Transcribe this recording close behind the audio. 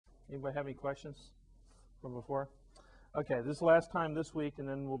Anybody have any questions from before? Okay, this is the last time this week, and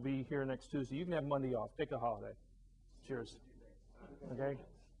then we'll be here next Tuesday. You can have Monday off. Pick a holiday. Cheers. Okay.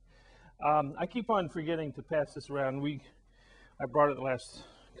 I keep on forgetting to pass this around. I brought it the last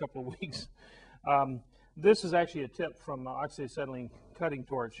couple of weeks. This is actually a tip from oxyacetylene cutting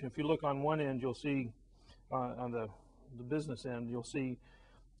torch. If you look on one end, you'll see on the business end, you'll see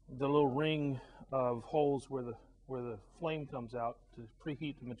the little ring of holes where the flame comes out to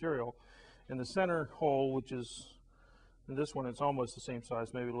preheat the material. And the center hole, which is in this one, it's almost the same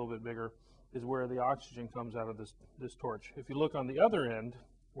size, maybe a little bit bigger, is where the oxygen comes out of this torch. If you look on the other end,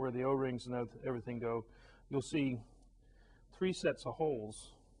 where the O-rings and everything go, you'll see 3 sets of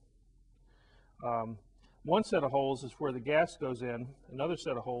holes. One set of holes is where the gas goes in. Another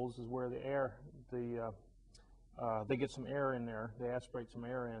set of holes is where the air, they get some air in there. They aspirate some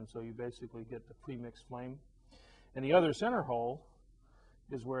air in, so you basically get the pre-mixed flame. And the other center hole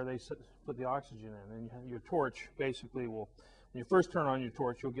is where they put the oxygen in. And your torch basically will, when you first turn on your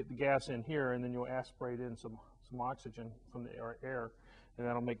torch, you'll get the gas in here, and then you'll aspirate in some oxygen from the air, and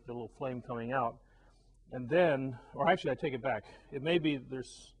that'll make the little flame coming out. And then, or actually I take it back. It may be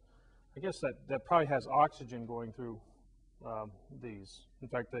I guess that probably has oxygen going through these. In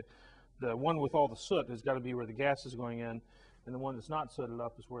fact, the one with all the soot has got to be where the gas is going in, and the one that's not sooted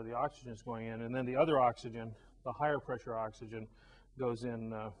up is where the oxygen is going in. And then the other oxygen, the higher pressure oxygen, goes in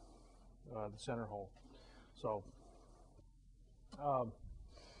the center hole. So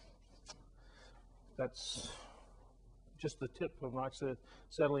that's just the tip of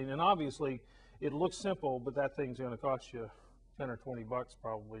oxyacetylene. And obviously, it looks simple, but that thing's going to cost you 10 or 20 bucks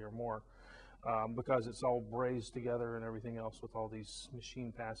probably or more, because it's all brazed together and everything else with all these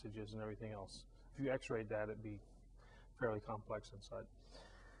machine passages and everything else. If you x-rayed that, it'd be fairly complex inside.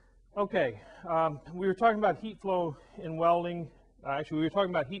 Okay, we were talking about heat flow in welding. Actually, we were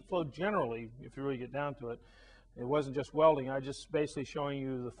talking about heat flow generally, if you really get down to it. It wasn't just welding. I just basically showing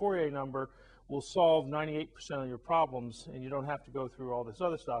you the Fourier number will solve 98% of your problems, and you don't have to go through all this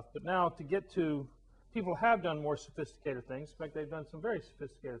other stuff. But now to get to, people have done more sophisticated things. In fact, they've done some very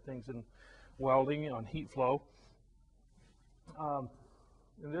sophisticated things in welding on heat flow. And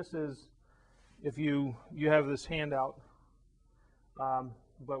this is, if you have this handout,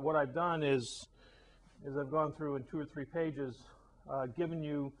 but what I've done is I've gone through in 2 or 3 pages, given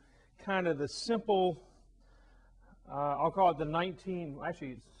you kind of the simple, I'll call it the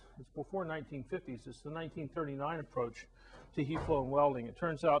actually it's before 1950s, it's the 1939 approach to heat flow and welding. It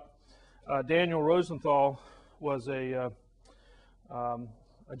turns out Daniel Rosenthal was a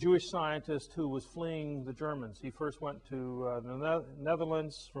Jewish scientist who was fleeing the Germans. He first went to the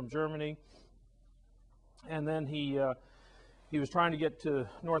Netherlands from Germany, and then he was trying to get to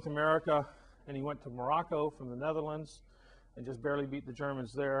North America, and he went to Morocco from the Netherlands and just barely beat the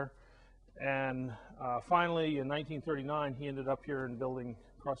Germans there. And finally, in 1939, he ended up here in building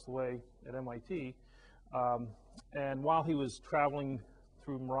across the way at MIT. And while he was traveling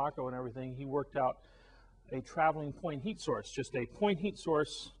through Morocco and everything, he worked out a traveling point heat source, just a point heat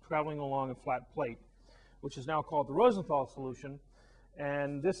source traveling along a flat plate, which is now called the Rosenthal solution.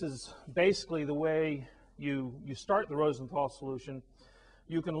 And this is basically the way you start the Rosenthal solution.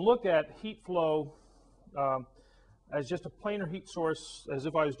 You can look at heat flow as just a planar heat source, as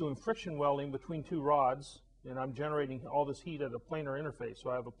if I was doing friction welding between 2 rods, and I'm generating all this heat at a planar interface. So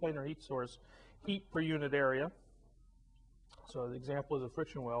I have a planar heat source, heat per unit area. So the example is a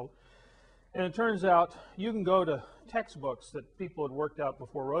friction weld. And it turns out you can go to textbooks that people had worked out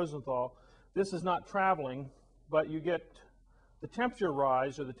before Rosenthal. This is not traveling, but you get the temperature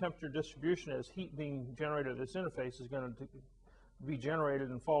rise, or the temperature distribution as heat being generated at this interface is going to be generated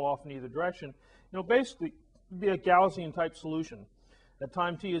and fall off in either direction. Basically be a Gaussian type solution. At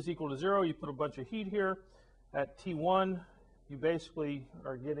time t is equal to 0, you put a bunch of heat here. At t1, you basically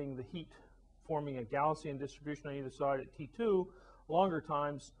are getting the heat forming a Gaussian distribution on either side. At t2, longer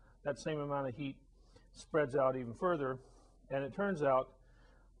times, that same amount of heat spreads out even further. And it turns out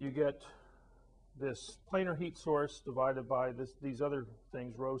you get this planar heat source divided by these other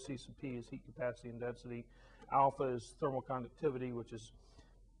things. Rho C sub P is heat capacity and density. Alpha is thermal conductivity, which is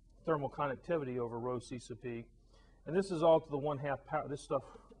thermal conductivity over rho C sub P. And this is all to the 1/2 power. This stuff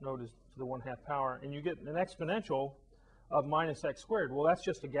noted to the 1/2 power. And you get an exponential of minus x squared. Well, that's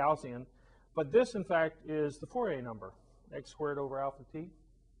just a Gaussian. But this, in fact, is the Fourier number, x squared over alpha t.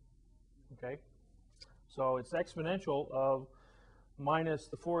 Okay? So it's exponential of minus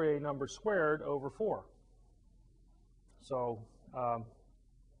the Fourier number squared over 4. So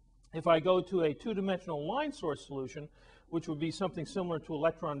if I go to a 2-dimensional line source solution, which would be something similar to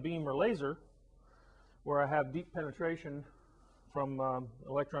electron beam or laser, where I have deep penetration from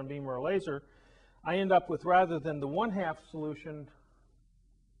electron beam or a laser, I end up with, rather than the 1/2 solution,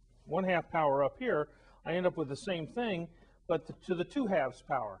 1/2 power up here, I end up with the same thing, but to the 2/2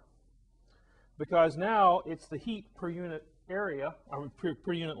 power. Because now it's the heat per unit area, or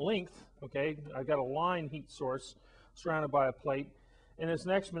per unit length, okay? I've got a line heat source surrounded by a plate, and it's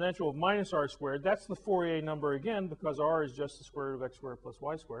an exponential of minus r squared. That's the Fourier number again, because r is just the square root of x squared plus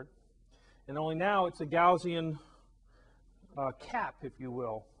y squared. And only now it's a Gaussian cap, if you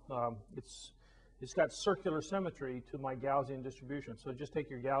will. It's got circular symmetry to my Gaussian distribution. So just take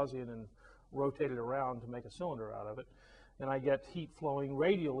your Gaussian and rotate it around to make a cylinder out of it. And I get heat flowing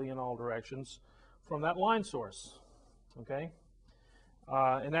radially in all directions from that line source, okay?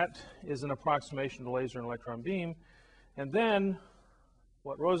 And that is an approximation to laser and electron beam. And then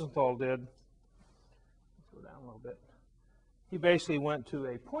what Rosenthal did, let's go down a little bit, he basically went to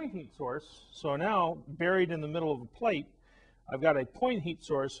a point heat source. So now, buried in the middle of a plate, I've got a point heat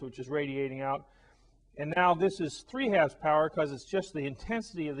source which is radiating out. And now this is 3/2 power because it's just the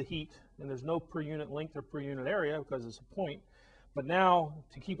intensity of the heat, and there's no per unit length or per unit area because it's a point. But now,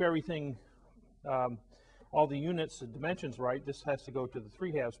 to keep everything, all the units and dimensions right, this has to go to the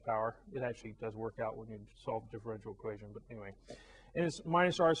 3/2 power. It actually does work out when you solve the differential equation, but anyway. And it's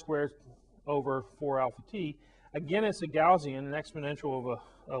minus r squared over 4 alpha t. Again, it's a Gaussian, an exponential of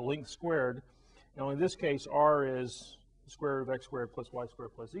a length squared. Now in this case, r is the square root of x squared plus y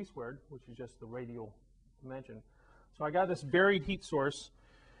squared plus z squared, which is just the radial dimension. So I got this buried heat source.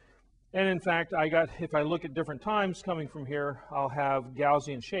 And in fact, if I look at different times coming from here, I'll have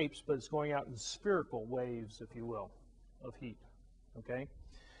Gaussian shapes, but it's going out in spherical waves, if you will, of heat, okay?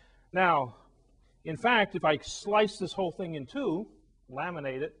 Now, in fact, if I slice this whole thing in two,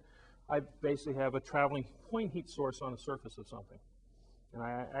 laminate it, I basically have a traveling point heat source on the surface of something. And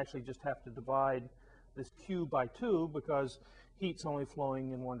I actually just have to divide this Q by 2 because heat's only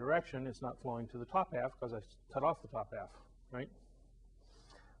flowing in one direction. It's not flowing to the top half because I cut off the top half, right?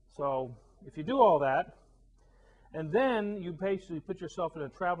 So if you do all that, and then you basically put yourself in a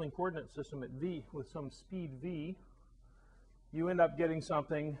traveling coordinate system at v with some speed v, you end up getting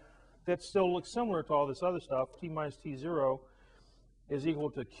something that still looks similar to all this other stuff. T minus T0 is equal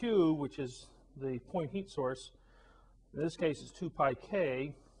to Q, which is the point heat source. In this case, it's 2 pi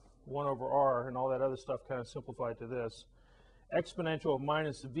k, 1 over r, and all that other stuff kind of simplified to this. Exponential of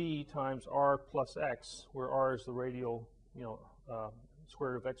minus v times r plus x, where r is the radial,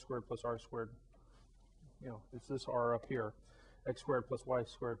 square root of x squared plus r squared. It's this r up here. X squared plus y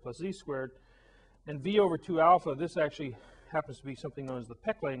squared plus z squared. And v over 2 alpha, this actually happens to be something known as the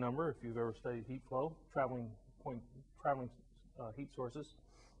Peclet number, if you've ever studied heat flow, traveling heat sources.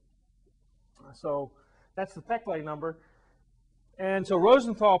 So that's the Peclet number. And so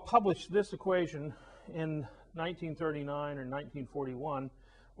Rosenthal published this equation in 1939 or 1941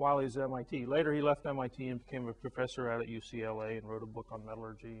 while he was at MIT. Later he left MIT and became a professor out at UCLA and wrote a book on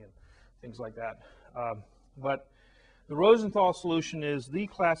metallurgy and things like that. But the Rosenthal solution is the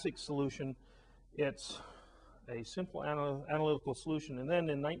classic solution. It's a simple analytical solution. And then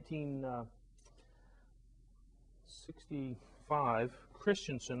in 1965,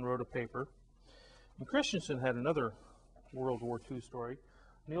 Christensen wrote a paper. And Christensen had another World War II story.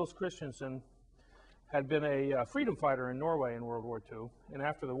 Niels Christensen had been a freedom fighter in Norway in World War II. And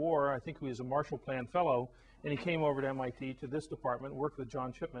after the war, I think he was a Marshall Plan fellow, and he came over to MIT to this department, worked with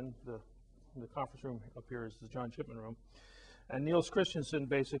John Chipman. The conference room up here is the John Chipman room. And Niels Christensen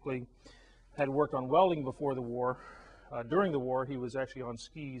basically had worked on welding before the war. During the war, he was actually on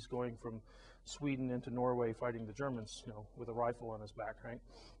skis going from Sweden into Norway fighting the Germans, with a rifle on his back, right?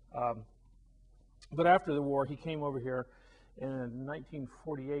 But after the war, he came over here and in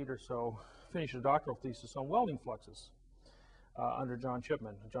 1948 or so, finished a doctoral thesis on welding fluxes under John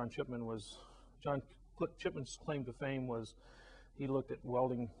Chipman. Chipman's claim to fame was he looked at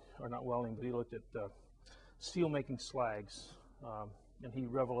welding, or not welding, but he looked at steel making slags, and he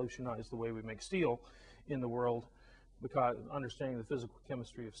revolutionized the way we make steel in the world because understanding the physical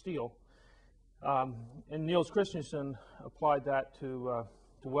chemistry of steel. And Niels Christensen applied that to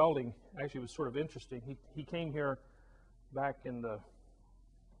welding. Actually, it was sort of interesting. He came here back in the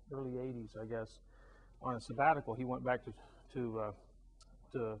early 80s, I guess, on a sabbatical. He went back to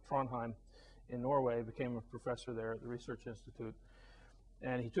Trondheim in Norway, became a professor there at the Research Institute.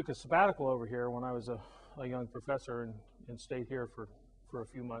 And he took a sabbatical over here when I was a young professor and stayed here for a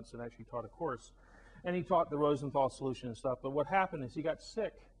few months and actually taught a course. And he taught the Rosenthal solution and stuff. But what happened is he got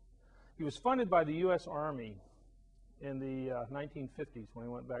sick. He was funded by the U.S. Army in the 1950s when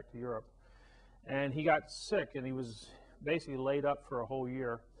he went back to Europe. And he got sick, and he was basically laid up for a whole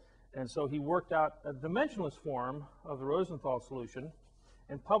year. And so he worked out a dimensionless form of the Rosenthal solution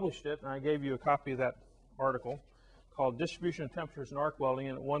and published it, and I gave you a copy of that article called Distribution of Temperatures in Arc Welding,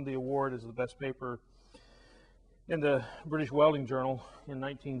 and it won the award as the best paper in the British Welding Journal in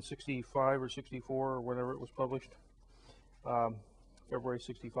 1965 or 64 or whenever it was published, February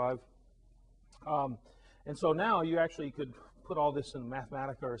 65. And so now you actually could put all this in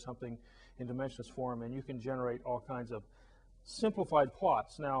Mathematica or something in dimensionless form, and you can generate all kinds of simplified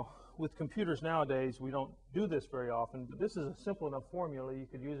plots. Now, with computers nowadays, we don't do this very often, but this is a simple enough formula. You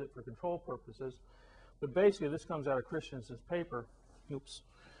could use it for control purposes. But basically, this comes out of Christensen's paper. Oops,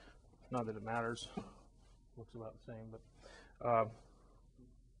 not that it matters. Looks about the same, but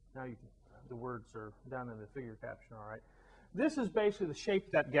now you can, the words are down in the figure caption, all right. This is basically the shape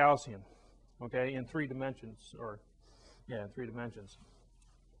of that Gaussian, okay, in 3 dimensions, or, yeah, in 3 dimensions.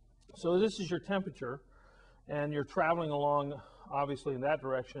 So this is your temperature, and you're traveling along, obviously, in that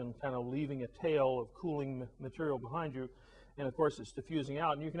direction, kind of leaving a tail of cooling material behind you, and of course, it's diffusing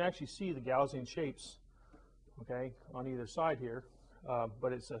out, and you can actually see the Gaussian shapes, okay, on either side here.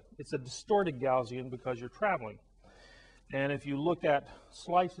 But it's a distorted Gaussian because you're traveling. And if you look at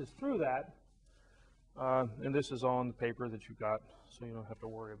slices through that, and this is on the paper that you got, so you don't have to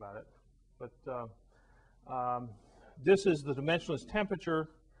worry about it. But this is the dimensionless temperature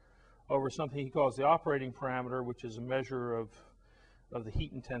over something he calls the operating parameter, which is a measure of the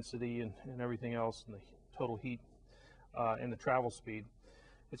heat intensity and everything else, and the total heat and the travel speed.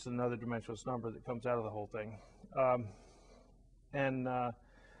 It's another dimensionless number that comes out of the whole thing.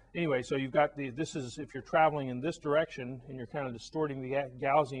 Anyway, so you've got this is if you're traveling in this direction and you're kind of distorting the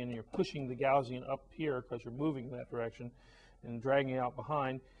Gaussian, and you're pushing the Gaussian up here because you're moving in that direction and dragging it out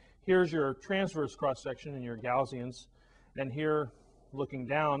behind. Here's your transverse cross section and your Gaussians, and here looking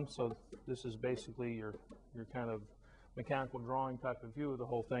down, so this is basically your kind of mechanical drawing type of view of the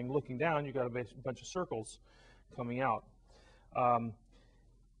whole thing. Looking down, you've got a bunch of circles coming out.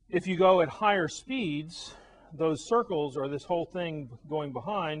 If you go at higher speeds, those circles, or this whole thing going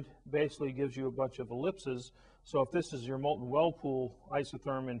behind, basically gives you a bunch of ellipses. So if this is your molten weld pool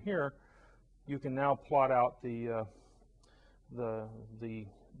isotherm in here, you can now plot out the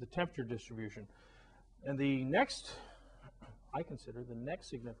temperature distribution. And the next, I consider the next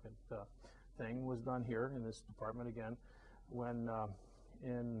significant thing was done here in this department again, when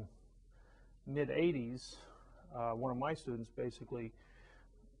in mid-80s, one of my students basically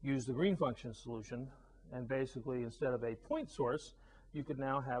used the green function solution, and basically instead of a point source, you could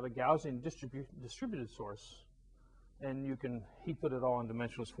now have a Gaussian distributed source, and he put it all in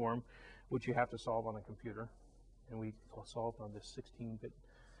dimensionless form, which you have to solve on a computer, and we solved on this 16-bit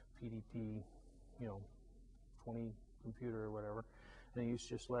PDP, 20 computer or whatever, and you used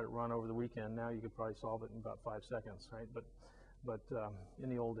to just let it run over the weekend. Now you could probably solve it in about 5 seconds, right? But in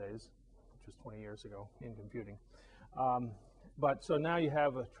the old days, which was 20 years ago in computing. But so now you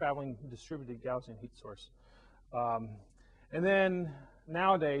have a traveling distributed Gaussian heat source. And then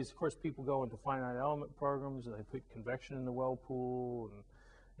nowadays, of course, people go into finite element programs, and they put convection in the weld pool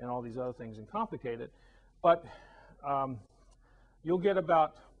and all these other things and complicate it. But you'll get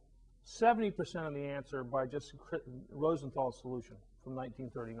about 70% of the answer by just Rosenthal solution from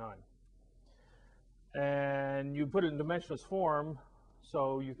 1939. And you put it in dimensionless form,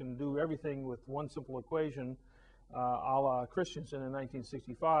 so you can do everything with one simple equation, a la Christensen in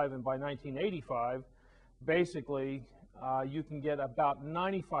 1965, and by 1985, basically, you can get about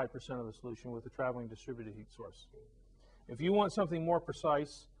 95% of the solution with a traveling distributed heat source. If you want something more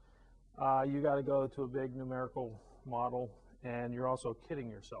precise, you got to go to a big numerical model, and you're also kidding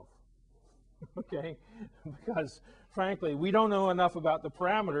yourself, okay? Because, frankly, we don't know enough about the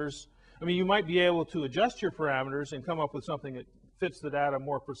parameters. I mean, you might be able to adjust your parameters and come up with something that fits the data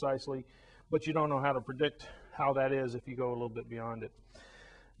more precisely, but you don't know how to predict how that is if you go a little bit beyond it.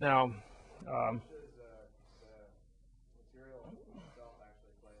 Now, does the material itself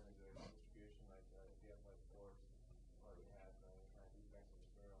actually play into the distribution? Like if you have like boards already had kind of defects in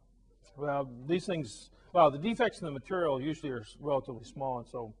the material? well, these things, well, the defects in the material usually are relatively small, and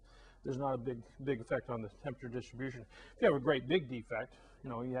so there's not a big effect on the temperature distribution. If you have a great big defect,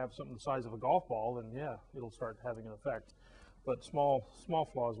 you have something the size of a golf ball, then yeah, it'll start having an effect. But small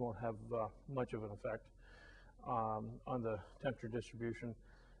flaws won't have much of an effect on the temperature distribution.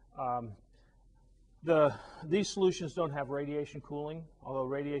 These solutions don't have radiation cooling, although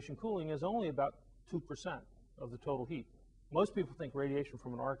radiation cooling is only about 2% of the total heat. Most people think radiation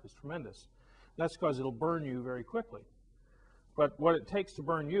from an arc is tremendous. That's because it'll burn you very quickly. But what it takes to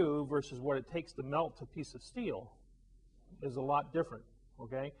burn you versus what it takes to melt a piece of steel is a lot different,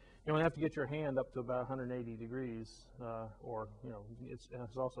 okay? You only have to get your hand up to about 180 degrees, or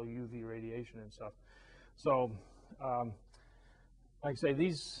it's also UV radiation and stuff. So, like I say,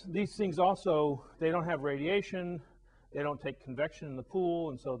 these things also, they don't have radiation. They don't take convection in the pool,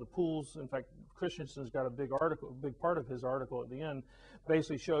 and so the pools, in fact, Christensen's got a big part of his article at the end,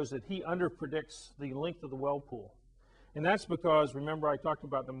 basically shows that he underpredicts the length of the well pool. And that's because, remember I talked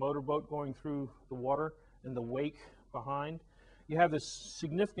about the motorboat going through the water and the wake behind? You have this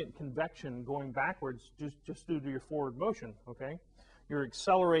significant convection going backwards just due to your forward motion, okay? You're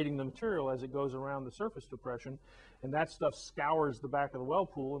accelerating the material as it goes around the surface depression, and that stuff scours the back of the well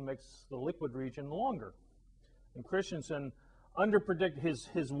pool and makes the liquid region longer. And Christensen underpredict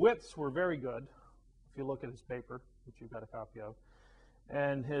his widths were very good, if you look at his paper, which you've got a copy of.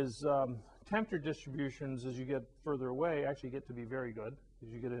 And his temperature distributions, as you get further away, actually get to be very good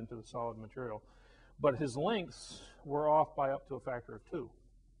as you get into the solid material. But his lengths were off by up to a factor of 2,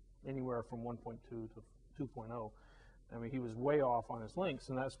 anywhere from 1.2 to 2.0. I mean, he was way off on his lengths,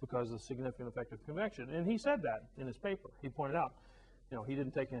 and that's because of the significant effect of convection. And he said that in his paper. He pointed out, he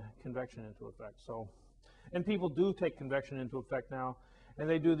didn't take convection into effect. So, and people do take convection into effect now, and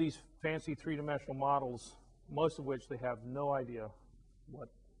they do these fancy three-dimensional models, most of which they have no idea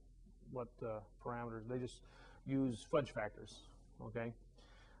what parameters. They just use fudge factors, okay?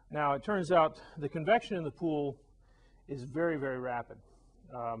 Now, it turns out the convection in the pool is very, very rapid.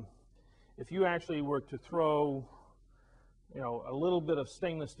 If you actually were to throw, a little bit of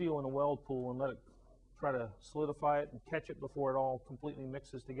stainless steel in a weld pool and let it try to solidify it and catch it before it all completely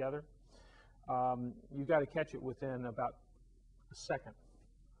mixes together, you've got to catch it within about a second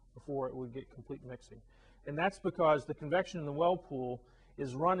before it would get complete mixing. And that's because the convection in the weld pool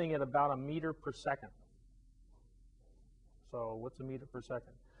is running at about a meter per second. So what's a meter per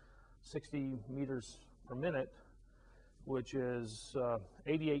second? 60 meters per minute, which is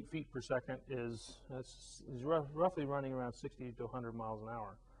 88 feet per second, is roughly running around 60 to 100 miles an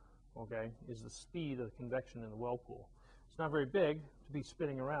hour, okay, is the speed of the convection in the well pool. It's not very big to be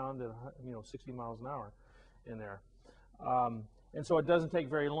spinning around at 60 miles an hour in there. And so it doesn't take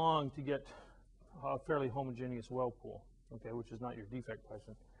very long to get a fairly homogeneous well pool, okay, which is not your defect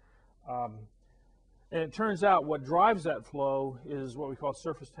question. And it turns out what drives that flow is what we call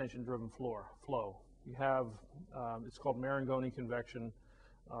surface tension driven flow. You have, it's called Marangoni convection.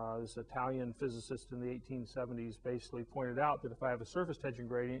 This Italian physicist in the 1870s basically pointed out that if I have a surface tension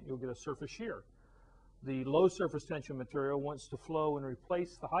gradient, you'll get a surface shear. The low surface tension material wants to flow and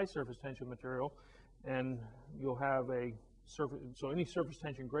replace the high surface tension material, and you'll have a surface, so any surface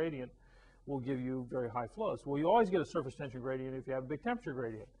tension gradient will give you very high flows. Well, you always get a surface tension gradient if you have a big temperature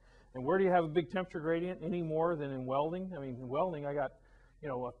gradient. And where do you have a big temperature gradient any more than in welding? I mean, in welding, I got,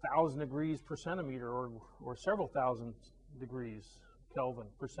 1,000 degrees per centimeter or several thousand degrees Kelvin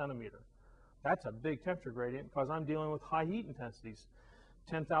per centimeter. That's a big temperature gradient because I'm dealing with high heat intensities,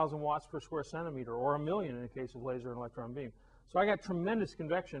 10,000 watts per square centimeter, or 1,000,000 in the case of laser and electron beam. So I got tremendous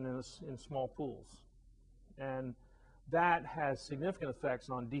convection in small pools. And that has significant effects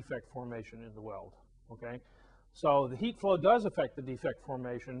on defect formation in the weld, okay? So the heat flow does affect the defect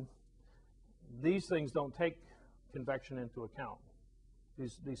formation. These things don't take convection into account,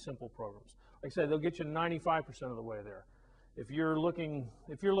 these simple programs. Like I said, they'll get you 95% of the way there. If you're looking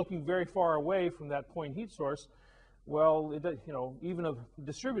very far away from that point heat source, well, even a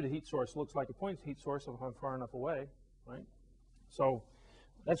distributed heat source looks like a point heat source if I'm far enough away, right? So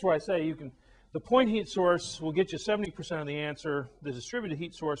that's why I say the point heat source will get you 70% of the answer. The distributed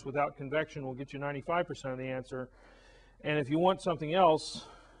heat source without convection will get you 95% of the answer. And if you want something else,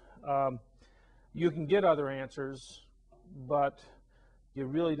 you can get other answers, but you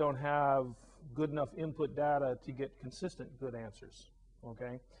really don't have good enough input data to get consistent good answers,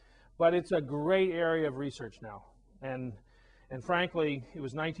 okay? But it's a great area of research now. And frankly, it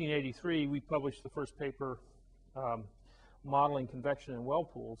was 1983, we published the first paper modeling convection in well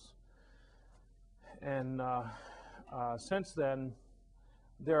pools. And since then,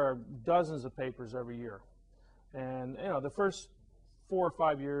 there are dozens of papers every year. And the first 4 or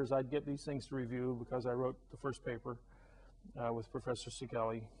 5 years, I'd get these things to review because I wrote the first paper with Professor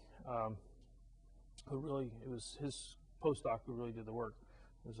Sikeli, who really, it was his postdoc who really did the work.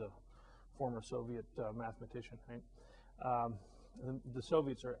 He was a former Soviet mathematician, right? The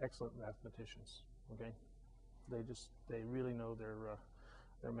Soviets are excellent mathematicians, okay? They really know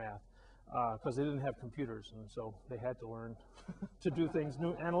their math because they didn't have computers, and so they had to learn to do things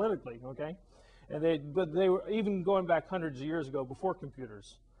analytically, okay? But they were, even going back hundreds of years ago, before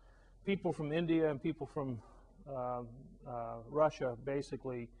computers, people from India and people from Russia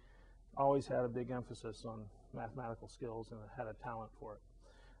basically always had a big emphasis on mathematical skills and had a talent for it.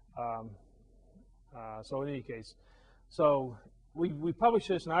 So in any case, so we published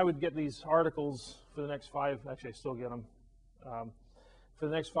this, and I would get these articles for the next 5, actually I still get them, for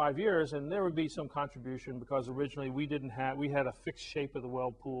the next 5 years, and there would be some contribution because originally we had a fixed shape of the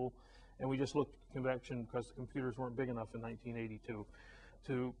weld pool, and we just looked at convection because the computers weren't big enough in 1982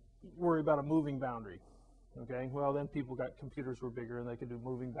 to worry about a moving boundary. Okay, well then people got computers were bigger and they could do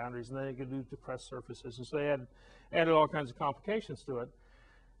moving boundaries, and then they could do depressed surfaces, and so they added all kinds of complications to it.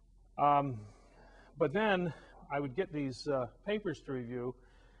 But then I would get these papers to review,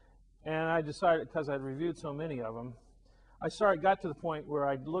 and I decided, because I'd reviewed so many of them, got to the point where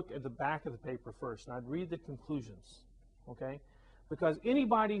I'd look at the back of the paper first, and I'd read the conclusions, okay? Because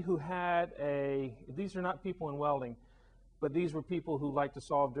anybody who had these are not people in welding, but these were people who like to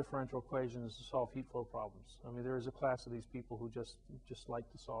solve differential equations to solve heat flow problems. I mean, there is a class of these people who just like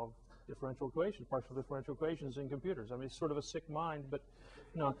to solve differential equations, partial differential equations in computers. I mean, it's sort of a sick mind, but,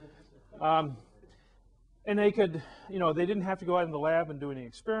 you know. And they could, you know, they didn't have to go out in the lab and do any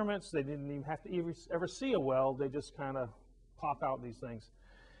experiments. They didn't even have to ever see a weld. They just kind of pop out these things.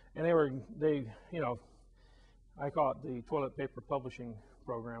 And they, you know, I call it the toilet paper publishing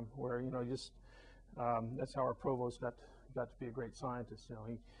program, where, you know, that's how our provost got to be a great scientist. You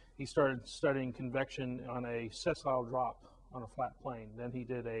know, he started studying convection on a sessile drop on a flat plane. Then he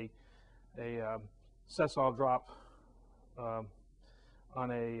did a sessile drop on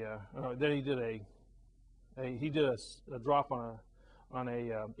then he did a drop on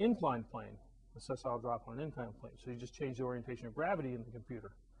a inclined plane, a sessile drop on an inclined plane. So you just change the orientation of gravity in the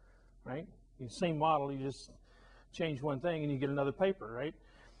computer, right? The same model, you just change one thing and you get another paper, right?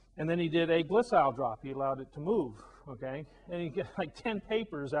 And then he did a glissile drop. He allowed it to move, okay? And you get like 10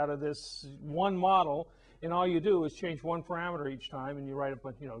 papers out of this one model, and all you do is change one parameter each time, and you write up,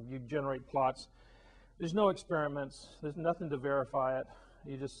 you know, you generate plots. There's no experiments. There's nothing to verify it.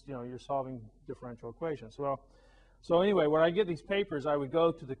 You just, you know, you're solving differential equations. Well, so anyway, when I get these papers, I would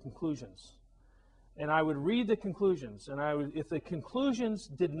go to the conclusions, and I would read the conclusions, and if the conclusions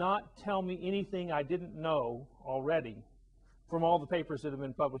did not tell me anything I didn't know already from all the papers that have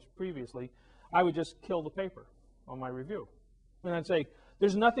been published previously, I would just kill the paper on my review. And I'd say,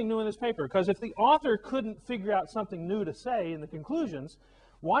 there's nothing new in this paper, because if the author couldn't figure out something new to say in the conclusions,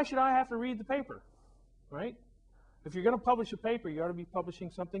 why should I have to read the paper, right? If you're going to publish a paper, you ought to be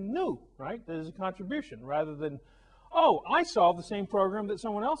publishing something new, right? That is a contribution, rather than, oh, I solved the same program that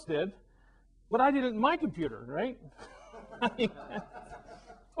someone else did, but I did it in my computer, right?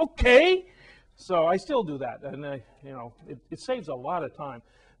 Okay. So I still do that, and you know, it saves a lot of time,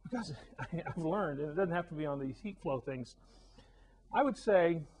 because I've learned, and it doesn't have to be on these heat flow things. I would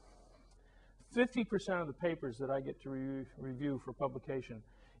say 50% of the papers that I get to review for publication,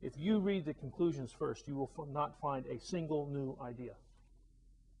 if you read the conclusions first, you will not find a single new idea.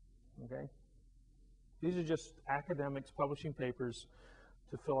 Okay? These are just academics publishing papers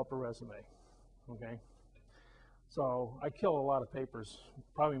to fill up a resume. Okay? So I kill a lot of papers,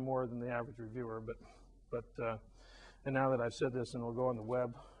 probably more than the average reviewer, but and now that I've said this and it'll go on the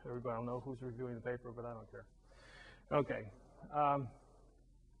web, everybody will know who's reviewing the paper, but I don't care. Okay.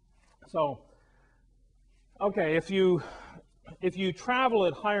 Okay, if you travel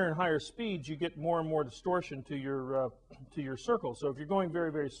at higher and higher speeds, you get more and more distortion to your circles. So if you're going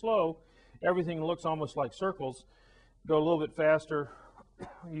very, very slow, everything looks almost like circles. Go a little bit faster,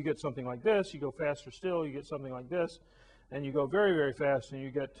 you get something like this. You go faster still, you get something like this. And you go very, very fast, and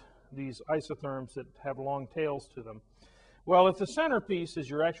you get these isotherms that have long tails to them. Well, if the centerpiece is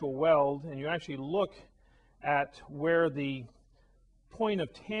your actual weld, and you actually look at where the point of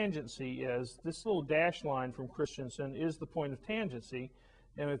tangency is, this little dash line from Christensen is the point of tangency.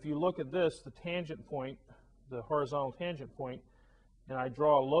 And if you look at this, the tangent point, the horizontal tangent point, and I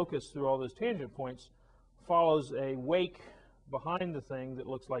draw a locus through all those tangent points, follows a wake behind the thing that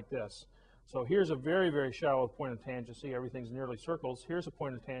looks like this. So here's a very, very shallow point of tangency. Everything's nearly circles. Here's a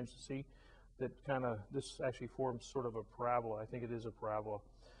point of tangency that this actually forms sort of a parabola. I think it is a parabola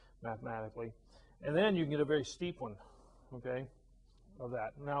mathematically. And then you can get a very steep one, okay, of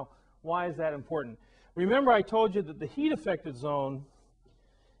that. Now, why is that important? Remember, I told you that the heat affected zone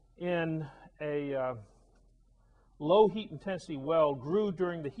in a low heat intensity weld grew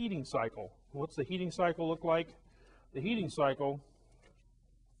during the heating cycle. What's the heating cycle look like? The heating cycle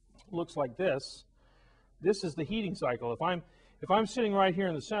looks like this. This is the heating cycle. If I'm sitting right here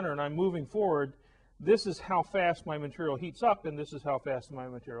in the center and I'm moving forward, this is how fast my material heats up, and this is how fast my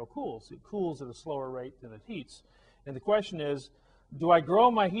material cools. It cools at a slower rate than it heats. And the question is, do I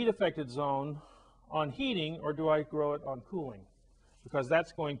grow my heat affected zone on heating, or do I grow it on cooling? Because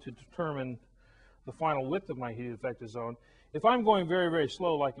that's going to determine the final width of my heat effective zone. If I'm going very, very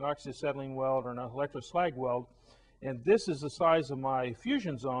slow, like an oxyacetylene weld or an electroslag weld, and this is the size of my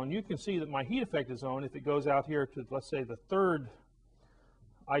fusion zone, you can see that my heat effective zone, if it goes out here to, let's say, the third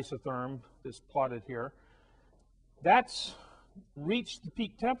isotherm that's plotted here, that's reached the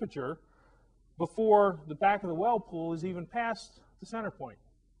peak temperature before the back of the weld pool is even past the center point,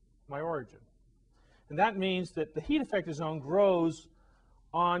 my origin. And that means that the heat effective zone grows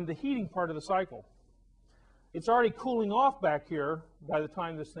on the heating part of the cycle. It's already cooling off back here by the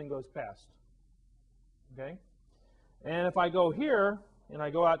time this thing goes past. Okay? And if I go here and I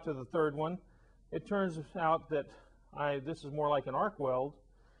go out to the third one, it turns out that this is more like an arc weld.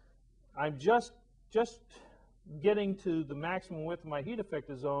 I'm just getting to the maximum width of my heat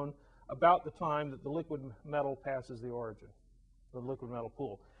effective zone about the time that the liquid metal passes the origin, the liquid metal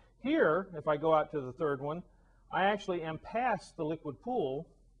pool. Here, if I go out to the third one, I actually am past the liquid pool,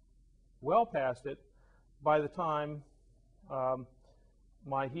 well past it, by the time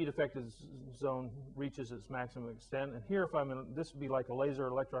my heat effective zone reaches its maximum extent. And here, if I'm in, this would be like a laser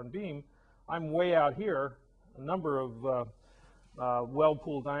electron beam, I'm way out here, a number of weld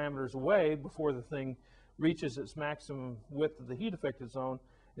pool diameters away before the thing reaches its maximum width of the heat effective zone.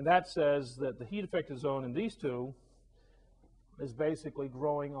 And that says that the heat effective zone in these two is basically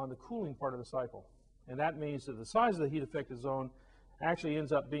growing on the cooling part of the cycle. And that means that the size of the heat effective zone actually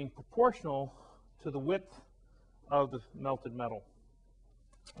ends up being proportional to the width of the melted metal,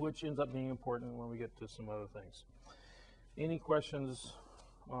 which ends up being important when we get to some other things. Any questions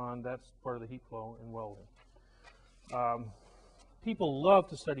on that part of the heat flow in welding? People love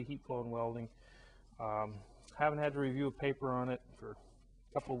to study heat flow in welding. Haven't had to review a paper on it for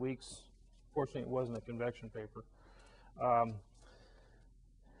a couple of weeks. Fortunately, it wasn't a convection paper.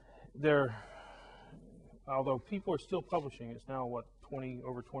 Although people are still publishing, it's now what,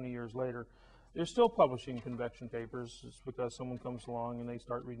 over 20 years later, they're still publishing convection papers. It's because someone comes along and they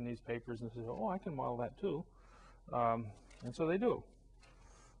start reading these papers and say, oh, I can model that too. And so they do.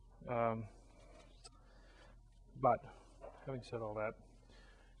 But having said all that,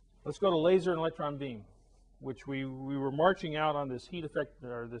 let's go to laser and electron beam, which we were marching out on this heat effect,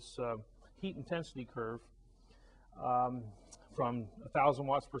 or this heat intensity curve, from 1,000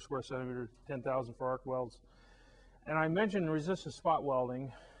 watts per square centimeter to 10,000 for arc welds. And I mentioned resistance spot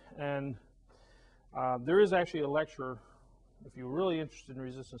welding, and there is actually a lecture if you're really interested in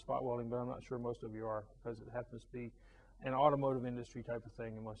resistance spot welding, but I'm not sure most of you are, because it happens to be an automotive industry type of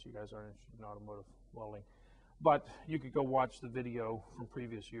thing, unless you guys aren't interested in automotive welding. But you could go watch the video from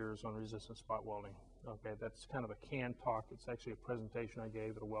previous years on resistance spot welding. Okay, that's kind of a canned talk. It's actually a presentation I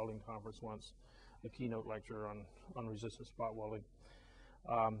gave at a welding conference once, a keynote lecture on resistance spot welding.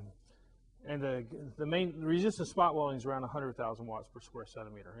 And the main resistance spot welding is around 100,000 watts per square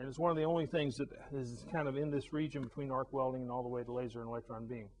centimeter. And it's one of the only things that is kind of in this region between arc welding and all the way to laser and electron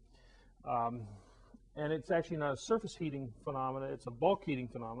beam. And it's actually not a surface heating phenomena, it's a bulk heating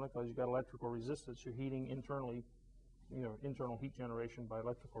phenomena, because you've got electrical resistance. You're heating internally, internal heat generation by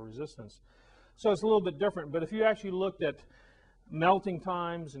electrical resistance. So it's a little bit different, but if you actually looked at melting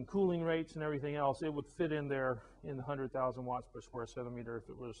times and cooling rates and everything else, it would fit in there in the 100,000 watts per square centimeter if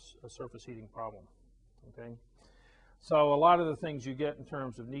it was a surface heating problem, okay? So a lot of the things you get in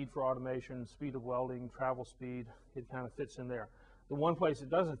terms of need for automation, speed of welding, travel speed, it kind of fits in there. The one place it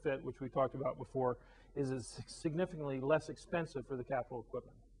doesn't fit, which we talked about before, is it's significantly less expensive for the capital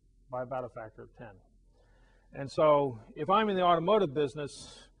equipment by about a factor of 10. And so if I'm in the automotive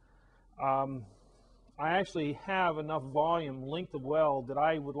business, I actually have enough volume, length of weld, that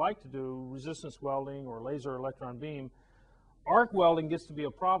I would like to do resistance welding or laser electron beam. Arc welding gets to be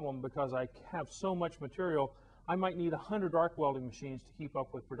a problem because I have so much material, I might need 100 arc welding machines to keep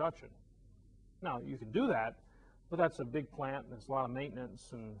up with production. Now, you can do that, but that's a big plant and there's a lot of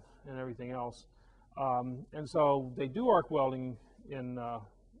maintenance and everything else. And so they do arc welding in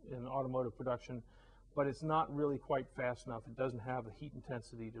automotive production, but it's not really quite fast enough. It doesn't have a heat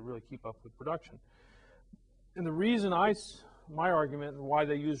intensity to really keep up with production. And the reason my argument and why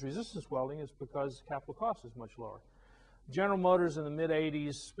they use resistance welding is because capital cost is much lower. General Motors in the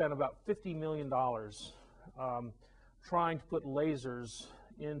mid-'80s spent about $50 million trying to put lasers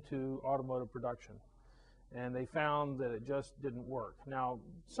into automotive production. And they found that it just didn't work. Now,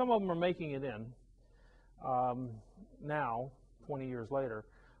 some of them are making it in now, 20 years later.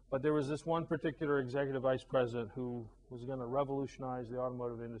 But there was this one particular executive vice president who was going to revolutionize the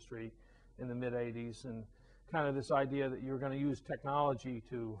automotive industry in the mid-'80s, and kind of this idea that you were going to use technology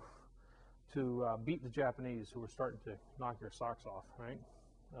to beat the Japanese, who were starting to knock your socks off, right,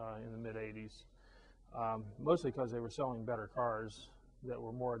 in the mid-'80s, mostly because they were selling better cars that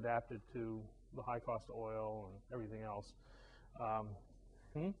were more adapted to the high cost of oil and everything else. And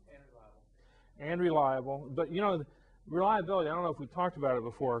reliable. And reliable. But you know, reliability, I don't know if we talked about it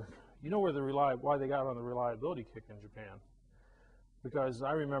before. You know where why they got on the reliability kick in Japan? Because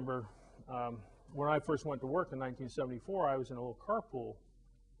I remember when I first went to work in 1974, I was in a little carpool,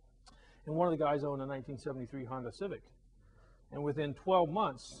 and one of the guys owned a 1973 Honda Civic. And within 12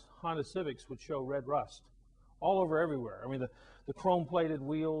 months, Honda Civics would show red rust all over everywhere. I mean, the chrome-plated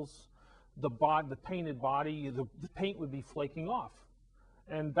wheels, the painted body, the paint would be flaking off.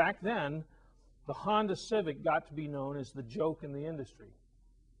 And back then, the Honda Civic got to be known as the joke in the industry.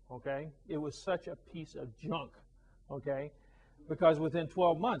 Okay? It was such a piece of junk. Okay? Because within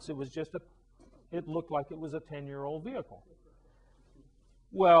 12 months, it was just it looked like it was a 10-year-old vehicle.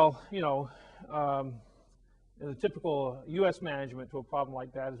 Well, you know, the typical U.S. management to a problem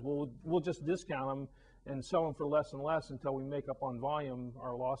like that is we'll just discount them and sell them for less and less until we make up on volume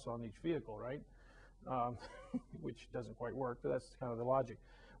our loss on each vehicle, right? Which doesn't quite work, but that's kind of the logic.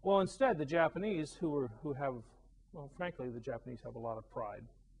 Well, instead, the Japanese who have, well, frankly, the Japanese have a lot of pride.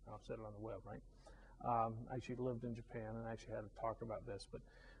 I've said it on the web, right? I actually lived in Japan and actually had to talk about this, but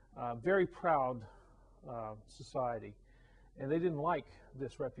very proud society, and they didn't like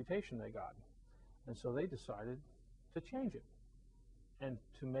this reputation they got, and so they decided to change it and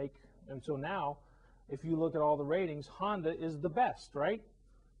so now, if you look at all the ratings, Honda is the best, right?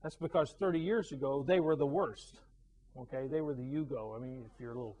 That's because 30 years ago they were the worst. Okay, they were the Yugo. I mean, if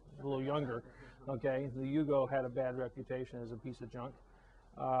you're a little younger, okay, the Yugo had a bad reputation as a piece of junk.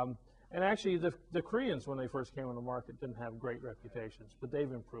 And actually, the Koreans, when they first came on the market, didn't have great reputations, but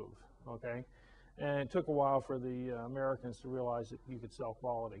they've improved, okay? And it took a while for the Americans to realize that you could sell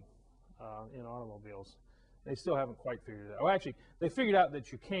quality in automobiles. They still haven't quite figured it out. Well, actually, they figured out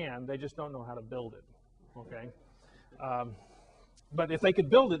that you can, they just don't know how to build it, okay? But if they could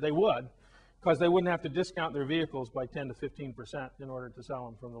build it, they would, because they wouldn't have to discount their vehicles by 10 to 15% in order to sell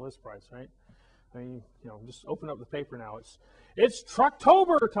them from the list price, right? I mean, you know, just open up the paper now. It's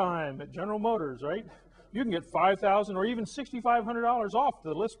Trucktober time at General Motors, right? You can get $5,000 or even $6,500 off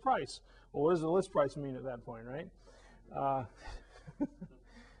the list price. Well, what does the list price mean at that point, right?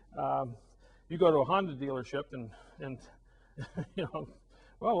 You go to a Honda dealership and you know,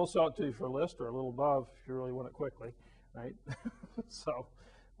 well, we'll sell it to you for a list or a little above if you really want it quickly, right? So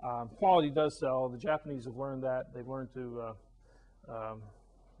quality does sell. The Japanese have learned that. They've learned to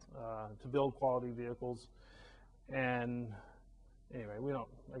build quality vehicles. And anyway,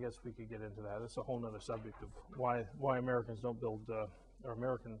 I guess we could get into that. It's a whole other subject of why Americans don't build, or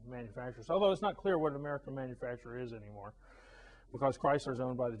American manufacturers. Although it's not clear what an American manufacturer is anymore, because Chrysler is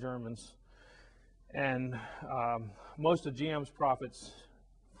owned by the Germans. And most of GM's profits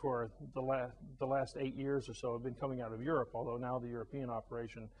for the last 8 years or so have been coming out of Europe, although now the European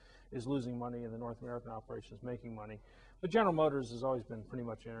operation is losing money and the North American operation is making money. But General Motors has always been pretty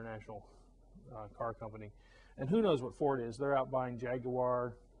much an international car company. And who knows what Ford is. They're out buying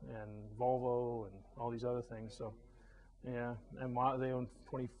Jaguar and Volvo and all these other things. So, yeah, and they own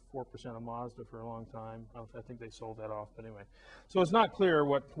 24% of Mazda for a long time. I think they sold that off, but anyway. So it's not clear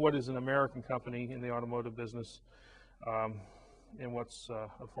what is an American company in the automotive business and what's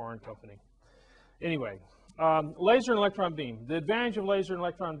a foreign company. Anyway, laser and electron beam. The advantage of laser and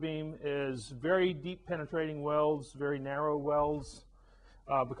electron beam is very deep penetrating welds, very narrow welds,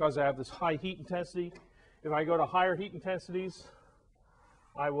 because I have this high heat intensity. If I go to higher heat intensities,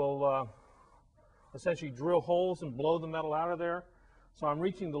 I will essentially drill holes and blow the metal out of there. So I'm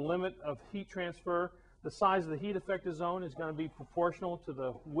reaching the limit of heat transfer. The size of the heat effective zone is going to be proportional to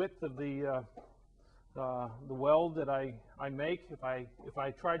the width of the weld that I make. If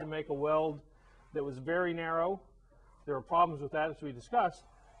I tried to make a weld that was very narrow, there are problems with that, as we discussed,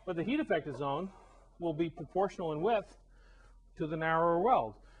 but the heat effective zone will be proportional in width to the narrower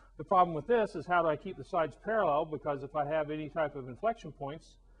weld. The problem with this is, how do I keep the sides parallel? Because if I have any type of inflection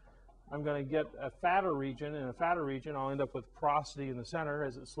points, I'm going to get a fatter region. In a fatter region, I'll end up with porosity in the center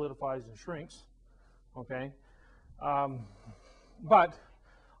as it solidifies and shrinks. Okay, but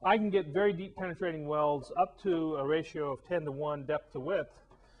I can get very deep penetrating welds up to a ratio of 10 to 1 depth to width,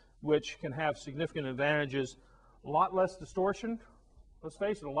 which can have significant advantages. A lot less distortion. Let's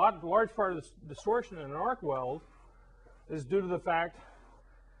face it, a large part of the distortion in an arc weld is due to the fact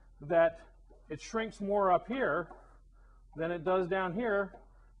that it shrinks more up here than it does down here,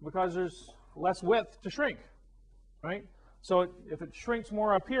 because there's less width to shrink, right? So if it shrinks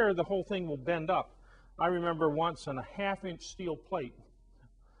more up here, the whole thing will bend up. I remember once on a 1/2-inch steel plate,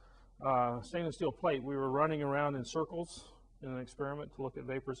 stainless steel plate, we were running around in circles in an experiment to look at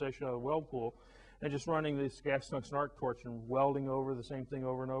vaporization of the weld pool, and just running this gas tungsten arc torch and welding over the same thing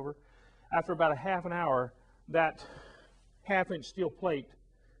over and over. after about a half an hour, that half-inch steel plate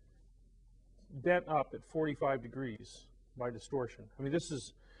bent up at 45 degrees by distortion. I mean, this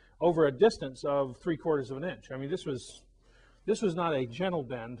is over a distance of 3/4 of an inch. I mean, this was not a gentle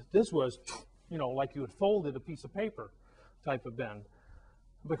bend. This was, you know, like you had folded a piece of paper type of bend,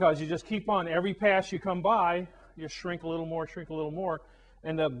 because you just keep on, every pass you come by, you shrink a little more,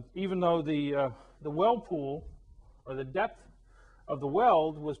 and even though the weld pool, or the depth of the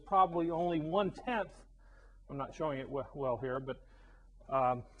weld, was probably only 1/10, I'm not showing it well here, but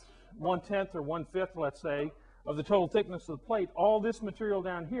 1/10 or 1/5, let's say, of the total thickness of the plate, all this material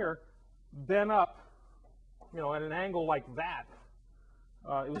down here bent up, you know, at an angle like that.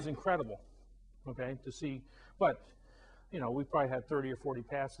 It was incredible, okay, to see. But, you know, we probably had 30 or 40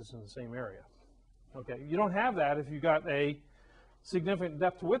 passes in the same area. Okay, you don't have that if you got a significant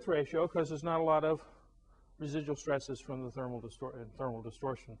depth to width ratio, because there's not a lot of residual stresses from the thermal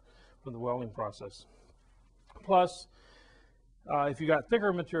distortion from the welding process. Plus, if you got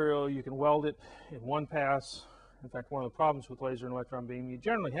thicker material, you can weld it in one pass. In fact, one of the problems with laser and electron beam, you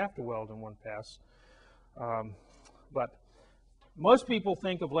generally have to weld in one pass. But most people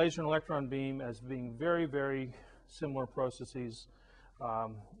think of laser and electron beam as being very, very similar processes,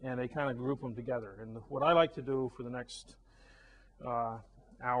 and they kind of group them together. And what I like to do for the next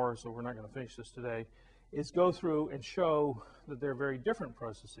hour, so we're not going to finish this today, is go through and show that they're very different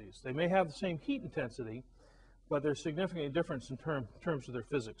processes. They may have the same heat intensity, but there's significant difference in terms of their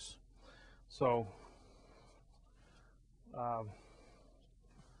physics. So, let's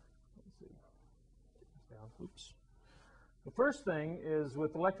see. Oops. The first thing is,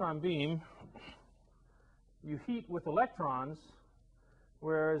 with electron beam, you heat with electrons,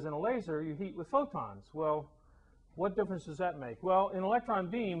 whereas in a laser you heat with photons. Well, what difference does that make? Well, in electron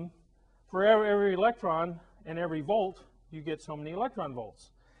beam, for every electron and every volt, you get so many electron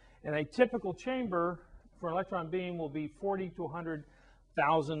volts. And a typical chamber for an electron beam will be 40 to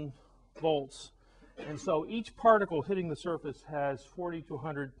 100,000 volts. And so each particle hitting the surface has 40 to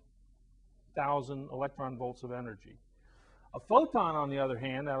 100,000 electron volts of energy. A photon, on the other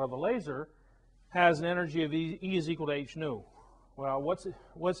hand, out of a laser, has an energy of E is equal to h nu. Well,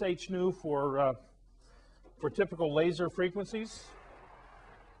 what's h nu for typical laser frequencies?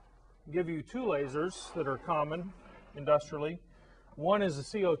 I'll give you two lasers that are common industrially. One is a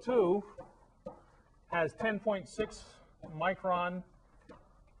CO2, has 10.6 micron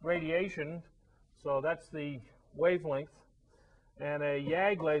radiation, so that's the wavelength. And a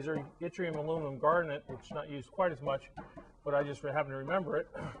YAG laser, yttrium aluminum garnet, which is not used quite as much, but I just happen to remember it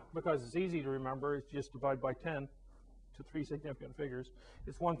because it's easy to remember. It's just divide by 10 to 3 significant figures.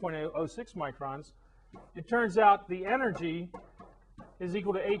 It's 1.06 microns. It turns out the energy is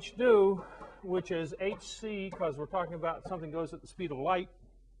equal to h nu, which is hc, because we're talking about something goes at the speed of light,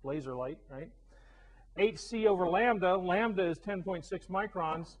 laser light, right? hc over lambda. Lambda is 10.6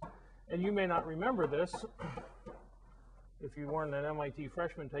 microns, and you may not remember this if you weren't an MIT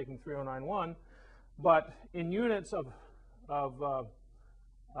freshman taking 3091, but in units of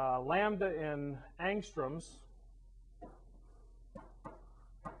lambda in angstroms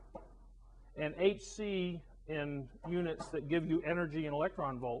and hc in units that give you energy in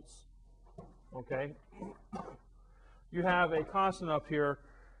electron volts, okay, you have a constant up here,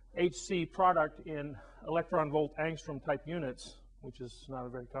 hc product in electron volt angstrom type units, which is not a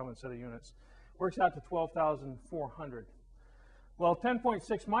very common set of units, works out to 12,400. Well,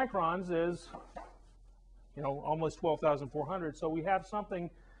 10.6 microns is, you know, almost 12,400. So we have something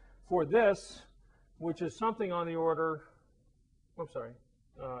for this, which is something on the order, I'm sorry,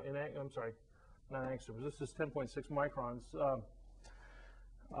 not angstroms. This is 10.6 microns,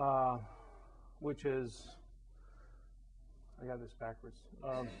 which is, I got this backwards,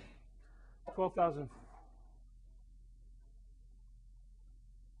 12,000.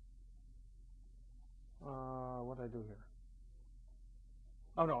 What did I do here?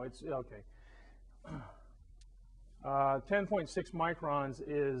 Oh no, it's okay. 10.6 microns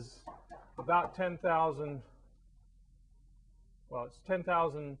is about 10,000. Well, it's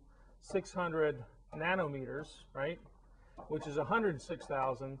 10,600 nanometers, right? Which is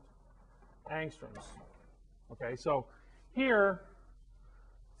 106,000 angstroms. Okay, so here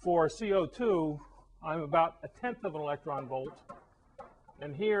for CO2, I'm about 1/10 of an electron volt,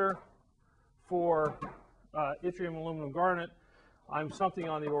 and here for yttrium aluminum garnet, I'm something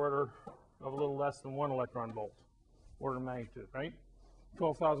on the order of a little less than 1 electron volt, order of magnitude, right?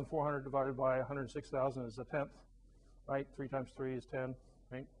 12,400 divided by 106,000 is 1/10, right? 3 times 3 is 10,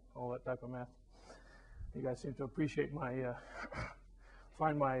 right? All that type of math. You guys seem to appreciate my,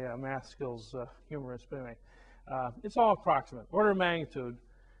 find my math skills humorous, but anyway. It's all approximate. Order of magnitude,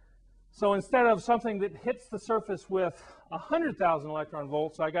 So instead of something that hits the surface with 100,000 electron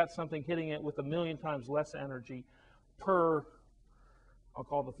volts, I got something hitting it with 1,000,000 times less energy per, I'll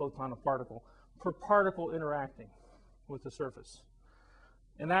call the photon a particle, per particle interacting with the surface.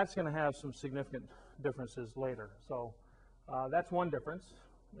 And that's going to have some significant differences later. So that's one difference,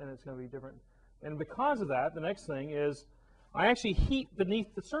 and it's going to be different. And because of that, the next thing is I actually heat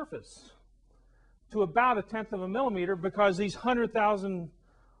beneath the surface to about 1/10 of a millimeter, because these 100,000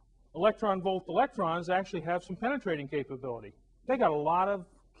 electron volt electrons actually have some penetrating capability. They got a lot of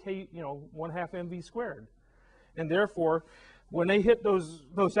K, 1/2 MV squared. And therefore, when they hit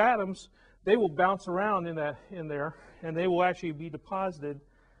those atoms, they will bounce around in there, and they will actually be deposited,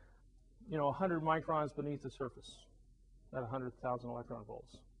 100 microns beneath the surface at 100,000 electron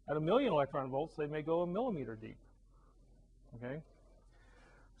volts. At 1,000,000 electron volts, they may go a millimeter deep. Okay?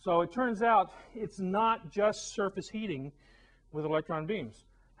 So it turns out it's not just surface heating with electron beams.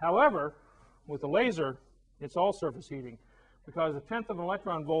 However, with a laser, it's all surface heating, because 1/10 of an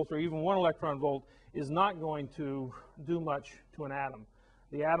electron volt or even 1 electron volt is not going to do much to an atom.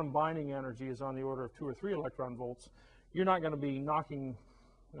 The atom binding energy is on the order of 2 or 3 electron volts. You're not going to be knocking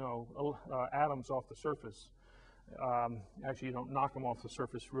atoms off the surface. Actually, you don't knock them off the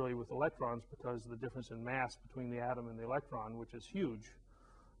surface really with electrons, because of the difference in mass between the atom and the electron, which is huge.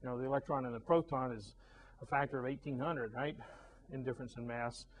 The electron and the proton is a factor of 1,800, right, in difference in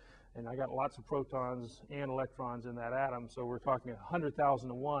mass. And I got lots of protons and electrons in that atom, so we're talking 100,000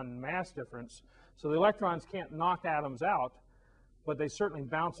 to 1 mass difference. So the electrons can't knock atoms out, but they certainly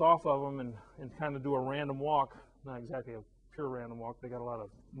bounce off of them and kind of do a random walk. Not exactly a pure random walk. They got a lot of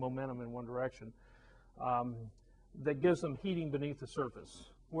momentum in one direction. That gives them heating beneath the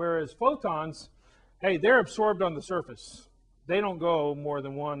surface. Whereas photons, hey, they're absorbed on the surface. They don't go more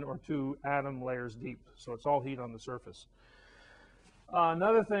than 1 or 2 atom layers deep, so it's all heat on the surface.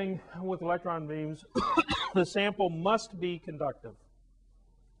 Another thing with electron beams, the sample must be conductive.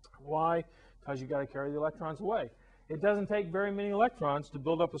 Why? Because you got to carry the electrons away. It doesn't take very many electrons to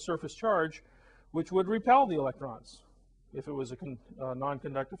build up a surface charge, which would repel the electrons if it was a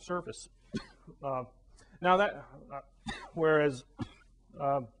non-conductive surface. Now that, whereas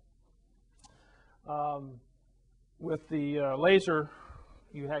with the laser,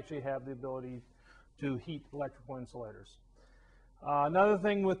 you actually have the ability to heat electrical insulators. Another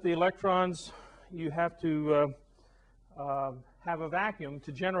thing with the electrons, you have to have a vacuum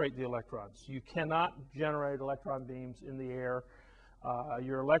to generate the electrons. You cannot generate electron beams in the air.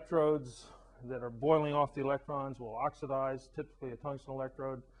 Your electrodes that are boiling off the electrons will oxidize, typically a tungsten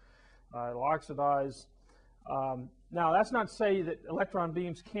electrode. It'll oxidize. Now, that's not to say that electron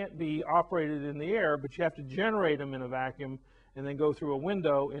beams can't be operated in the air, but you have to generate them in a vacuum and then go through a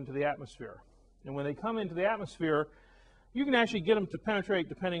window into the atmosphere. And when they come into the atmosphere, you can actually get them to penetrate,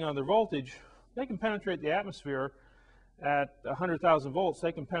 depending on their voltage. They can penetrate the atmosphere at 100,000 volts.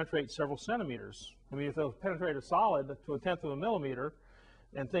 They can penetrate several centimeters. I mean, if they'll penetrate a solid to 1/10 of a millimeter,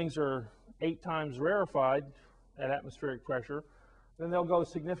 and things are 8 times rarefied at atmospheric pressure, then they'll go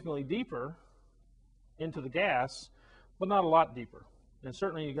significantly deeper into the gas, but not a lot deeper. And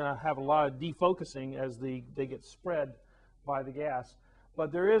certainly you're going to have a lot of defocusing as they get spread by the gas.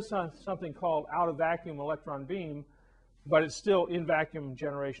 But there is something called out-of-vacuum electron beam, but it's still in vacuum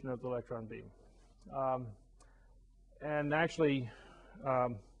generation of the electron beam. And actually,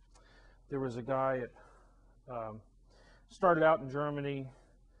 there was a guy that started out in Germany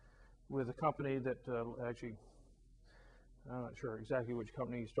with a company that actually, I'm not sure exactly which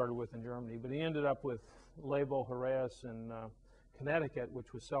company he started with in Germany, but he ended up with Label Heraeus in Connecticut,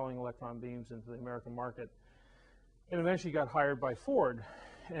 which was selling electron beams into the American market, and eventually got hired by Ford.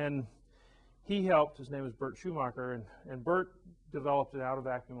 And he helped, his name is Bert Schumacher, and Bert developed an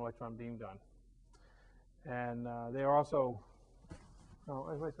out-of-vacuum electron beam gun. And they are also,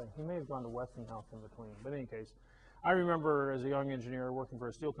 wait a second, he may have gone to Westinghouse in between, but in any case, I remember as a young engineer working for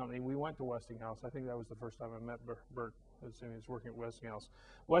a steel company, we went to Westinghouse. I think that was the first time I met Bert, assuming he was working at Westinghouse.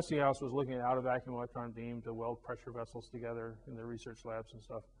 Westinghouse was looking at out-of-vacuum electron beam to weld pressure vessels together in their research labs and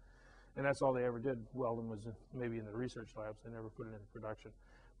stuff. And that's all they ever did. Welding was maybe in the research labs. They never put it into production.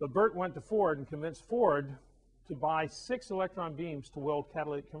 But Bert went to Ford and convinced Ford to buy 6 electron beams to weld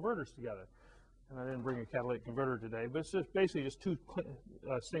catalytic converters together. And I didn't bring a catalytic converter today, but it's just basically just 2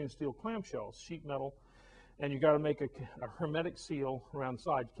 stainless steel clamshells, sheet metal, and you got to make a hermetic seal around the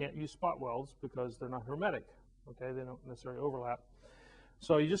side. You can't use spot welds because they're not hermetic. Okay, they don't necessarily overlap.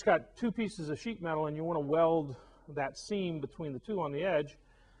 So you just got 2 pieces of sheet metal, and you want to weld that seam between the 2 on the edge.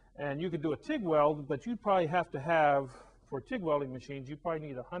 And you could do a TIG weld, but you'd probably have to have, for TIG welding machines, you probably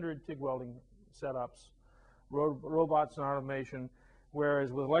need 100 TIG welding setups, robots and automation,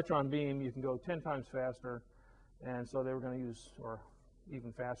 whereas with electron beam you can go 10 times faster, and so they were going to use, or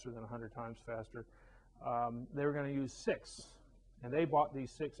even faster than 100 times faster, they were going to use 6, and they bought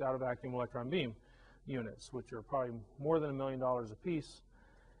these 6 out of vacuum electron beam units, which are probably more than $1 million a piece.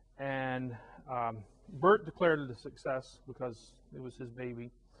 And Bert declared it a success because it was his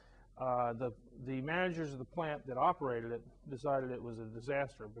baby. The managers of the plant that operated it decided it was a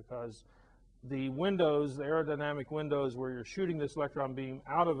disaster because the windows, the aerodynamic windows where you're shooting this electron beam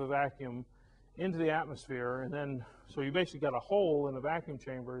out of a vacuum into the atmosphere, and then, so you basically got a hole in a vacuum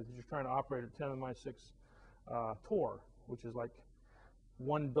chamber that you're trying to operate at 10 to the minus 6 torr, which is like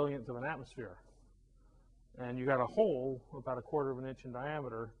 1/1000th of an atmosphere. And you got a hole about 1/4 of an inch in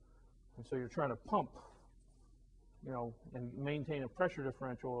diameter, and so you're trying to pump, you know, and maintain a pressure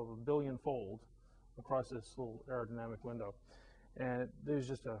differential of 1 billion-fold across this little aerodynamic window. And there's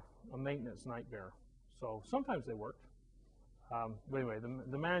just a maintenance nightmare. So sometimes they worked. But anyway,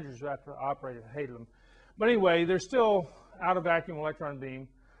 the managers who operated hated them. But anyway, they're still out of vacuum electron beam.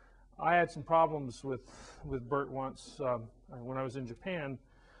 I had some problems with Bert once when I was in Japan.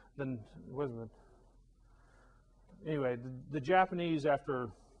 Then wasn't it? Anyway, the Japanese,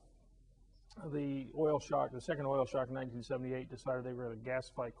 after the oil shock, the second oil shock in 1978, decided they were going to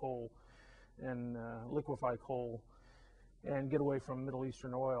gasify coal and liquefy coal and get away from Middle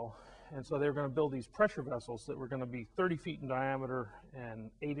Eastern oil. And so they were going to build these pressure vessels that were going to be 30 feet in diameter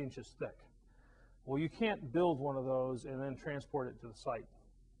and 8 inches thick. Well, you can't build one of those and then transport it to the site.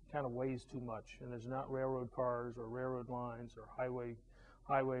 It kind of weighs too much, and there's not railroad cars or railroad lines or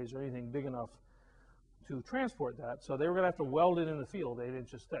highways or anything big enough to transport that. So they were going to have to weld it in the field 8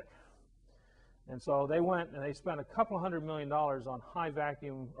 inches thick. And so they went and they spent $200 million on high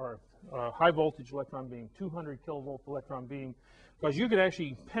vacuum or high voltage electron beam, 200 kilovolt electron beam, because you could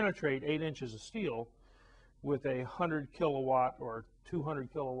actually penetrate 8 inches of steel with a 100 kilowatt or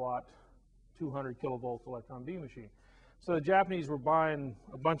 200 kilowatt, 200 kilovolt electron beam machine. So the Japanese were buying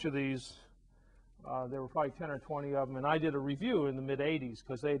a bunch of these. There were probably 10 or 20 of them, and I did a review in the mid-'80s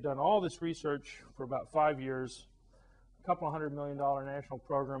because they had done all this research for about 5 years, $200 million national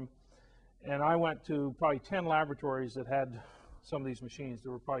program. And I went to probably 10 laboratories that had some of these machines.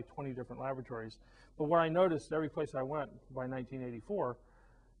 There were probably 20 different laboratories. But what I noticed, every place I went by 1984,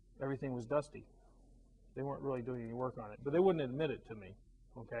 everything was dusty. They weren't really doing any work on it, but they wouldn't admit it to me,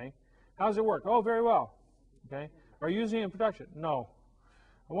 okay? How does it work? Oh, very well, okay? Are you using it in production? No.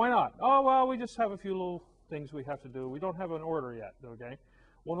 Why not? Oh, well, we just have a few little things we have to do. We don't have an order yet, okay?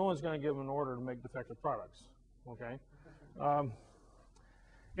 Well, no one's going to give them an order to make defective products, okay?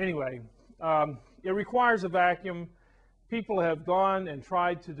 Anyway, it requires a vacuum. People have gone and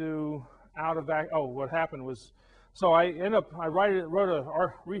tried to do out of vacuum. Oh, what happened was, so I wrote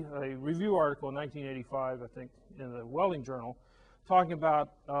a review article in 1985, I think, in the Welding Journal, talking about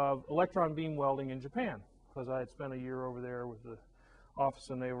electron beam welding in Japan, because I had spent a year over there with the Office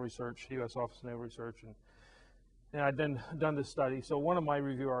of Naval Research, U.S. Office of Naval Research, and I'd then done this study. So one of my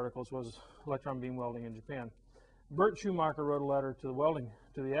review articles was electron beam welding in Japan. Bert Schumacher wrote a letter to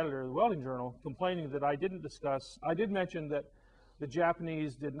the editor of the Welding Journal complaining that I did mention that the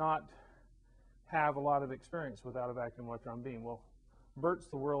Japanese did not have a lot of experience with out-of-vacuum electron beam. Well, Bert's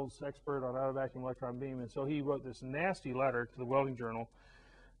the world's expert on out-of-vacuum electron beam, and so he wrote this nasty letter to the Welding Journal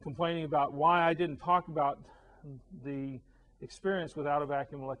complaining about why I didn't talk about the experience with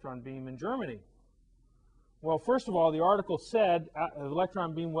out-of-vacuum electron beam in Germany. Well, first of all, the article said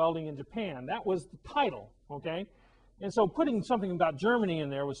electron beam welding in Japan. That was the title, okay? And so putting something about Germany in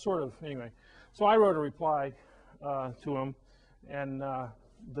there was sort of, anyway. So I wrote a reply to him, and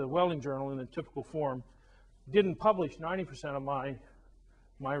the Welding Journal, in the typical form, didn't publish 90% of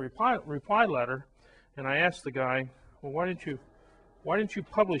my reply letter. And I asked the guy, well, why didn't you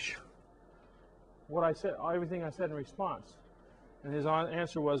publish what I said, everything I said in response? And his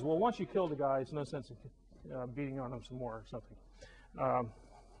answer was, well, once you kill the guy, it's no sense in beating on him some more or something.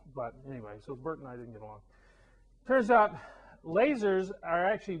 But anyway, so Bert and I didn't get along. Turns out lasers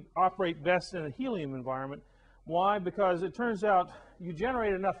actually operate best in a helium environment. Why? Because it turns out you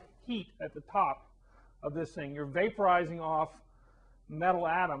generate enough heat at the top of this thing. You're vaporizing off metal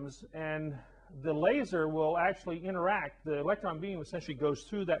atoms, and the laser will actually interact. The electron beam essentially goes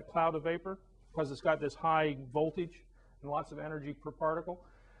through that cloud of vapor because it's got this high voltage and lots of energy per particle.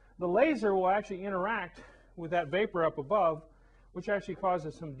 The laser will actually interact with that vapor up above, which actually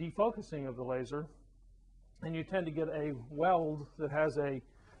causes some defocusing of the laser, and you tend to get a weld that has a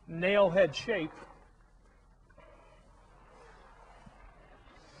nail head shape.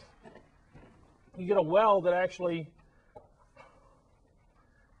 You get a weld that actually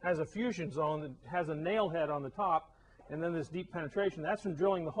has a fusion zone that has a nail head on the top, and then this deep penetration. That's from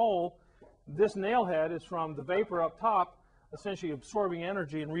drilling the hole. This nail head is from the vapor up top, essentially absorbing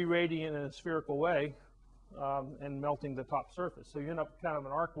energy and re-radiating in a spherical way and melting the top surface. So you end up kind of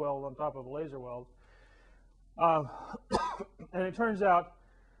an arc weld on top of a laser weld. And it turns out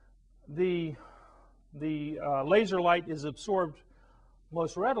the laser light is absorbed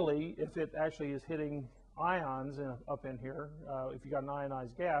most readily if it actually is hitting ions up in here. If you got an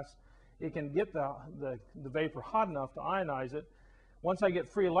ionized gas, it can get the vapor hot enough to ionize it. Once I get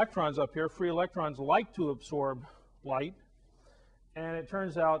free electrons up here, free electrons like to absorb light, and it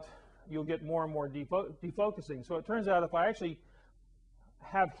turns out you'll get more and more defocusing. So it turns out if I actually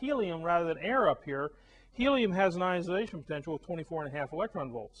have helium rather than air up here, helium has an ionization potential of 24.5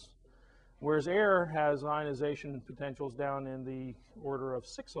 electron volts, whereas air has ionization potentials down in the order of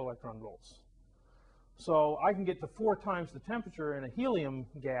 6 electron volts. So I can get to 4 times the temperature in a helium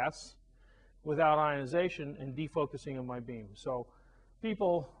gas without ionization and defocusing of my beam. So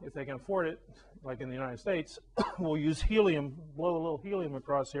people, if they can afford it, like in the United States, will use helium, blow a little helium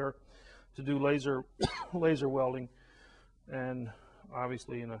across here to do laser welding. And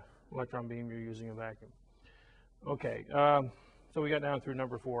obviously in an electron beam, you're using a vacuum. Okay, so we got down through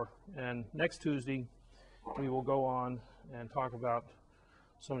number 4. And next Tuesday, we will go on and talk about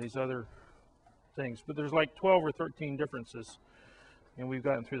some of these other things. But there's like 12 or 13 differences, and we've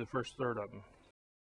gotten through the first third of them.